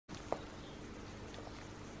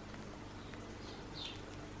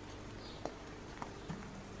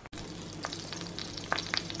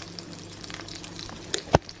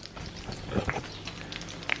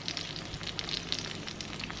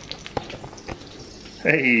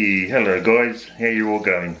Hey, hello guys, how you all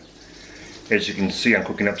going? As you can see, I'm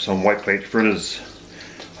cooking up some whitebait fritters.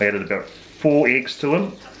 I added about 4 eggs to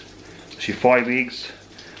them, actually 5 eggs,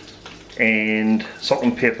 and salt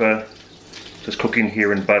and pepper, just cooking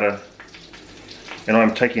here in butter. And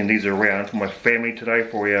I'm taking these around for my family today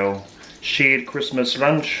for our shared Christmas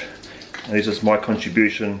lunch. And this is my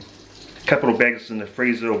contribution. A couple of bags in the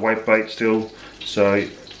freezer of whitebait still, so the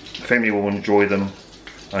family will enjoy them.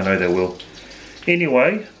 I know they will.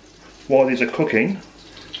 Anyway, while these are cooking,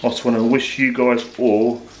 I just want to wish you guys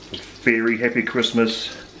all a very happy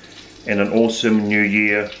Christmas and an awesome new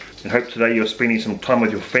year, and hope today you're spending some time with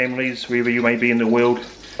your families wherever you may be in the world.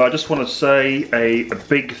 I just want to say a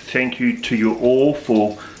big thank you to you all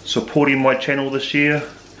for supporting my channel this year,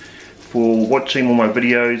 for watching all my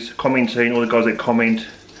videos, commenting, all the guys that comment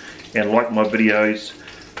and like my videos.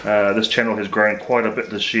 This channel has grown quite a bit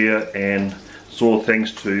this year, and it's all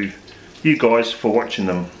thanks to you guys for watching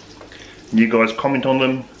them. You guys comment on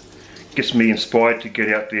them, gets me inspired to get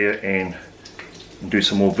out there and do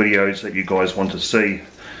some more videos that you guys want to see.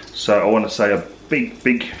 So I want to say a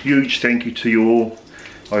big huge thank you to you all.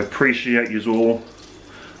 I appreciate you all.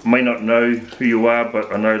 I may not know who you are,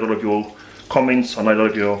 but I know a lot of your comments, I know a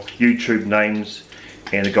lot of your YouTube names,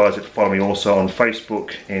 and the guys that follow me also on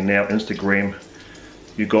Facebook and now Instagram.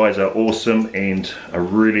 You guys are awesome, and I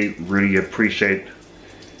really appreciate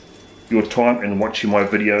your time and watching my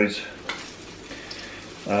videos.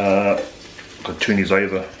 I've got to turn these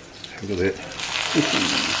over. Look at that.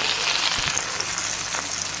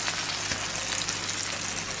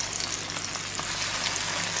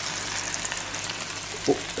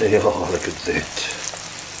 Oh, look at that.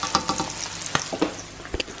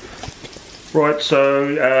 Right, so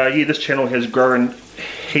yeah, this channel has grown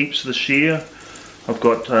heaps this year. I've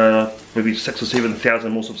got maybe 6,000 or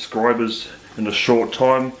 7,000 more subscribers in a short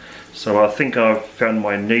time. So I think I've found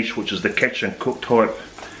my niche, which is the catch and cook type.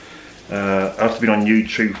 I've been on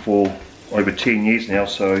YouTube for over 10 years now,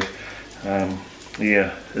 so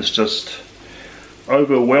yeah, it's just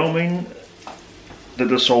overwhelming that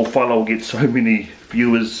this old fella will get so many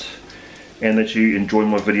viewers and that you enjoy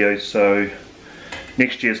my videos. So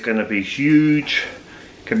next year is going to be huge.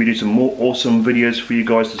 Can we do some more awesome videos for you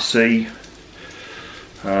guys to see?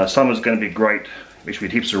 Summer's going to be great. Actually, we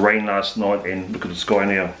had heaps of rain last night, and look at the sky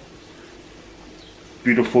now.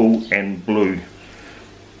 Beautiful and blue.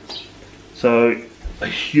 So a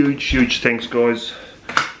huge thanks guys,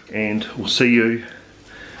 and we'll see you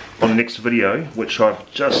on the next video, which I've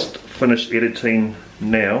just finished editing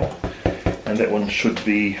now, and that one should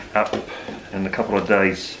be up in a couple of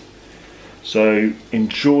days. So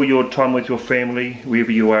enjoy your time with your family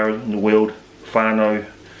wherever you are in the world. Whānau,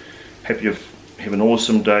 hope you have an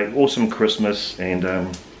awesome day, awesome Christmas,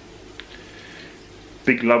 and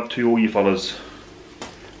big love to all you fellas.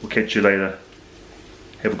 We'll catch you later.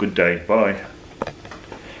 Have a good day. Bye.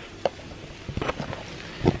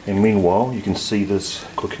 And meanwhile, you can see this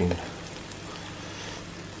cooking.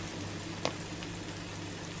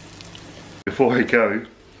 Before I go,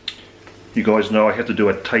 you guys know I have to do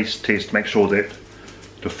a taste test, make sure that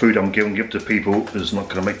the food I'm giving to people is not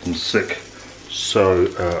going to make them sick. So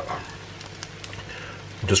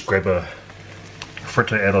just grab a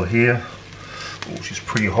fritter out of here. Oh, she's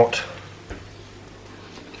pretty hot.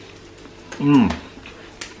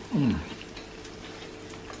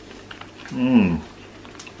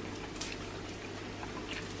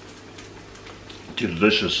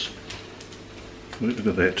 Delicious. Look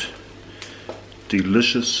at that.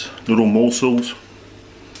 Delicious little morsels,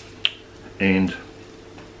 and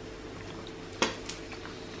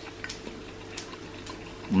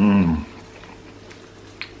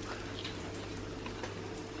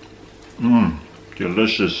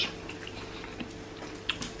delicious.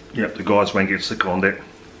 Yep, the guys won't get sick on that,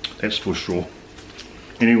 that's for sure.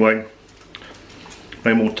 Anyway,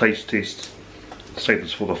 no more taste tests. Save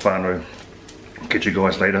this for the whānau. Catch you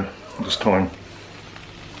guys later this time.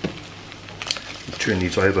 Turn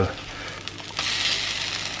these over.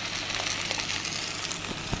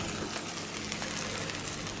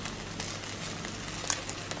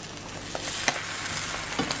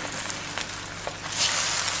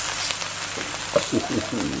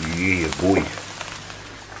 Yeah, boy.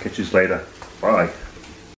 Catch you later. Bye.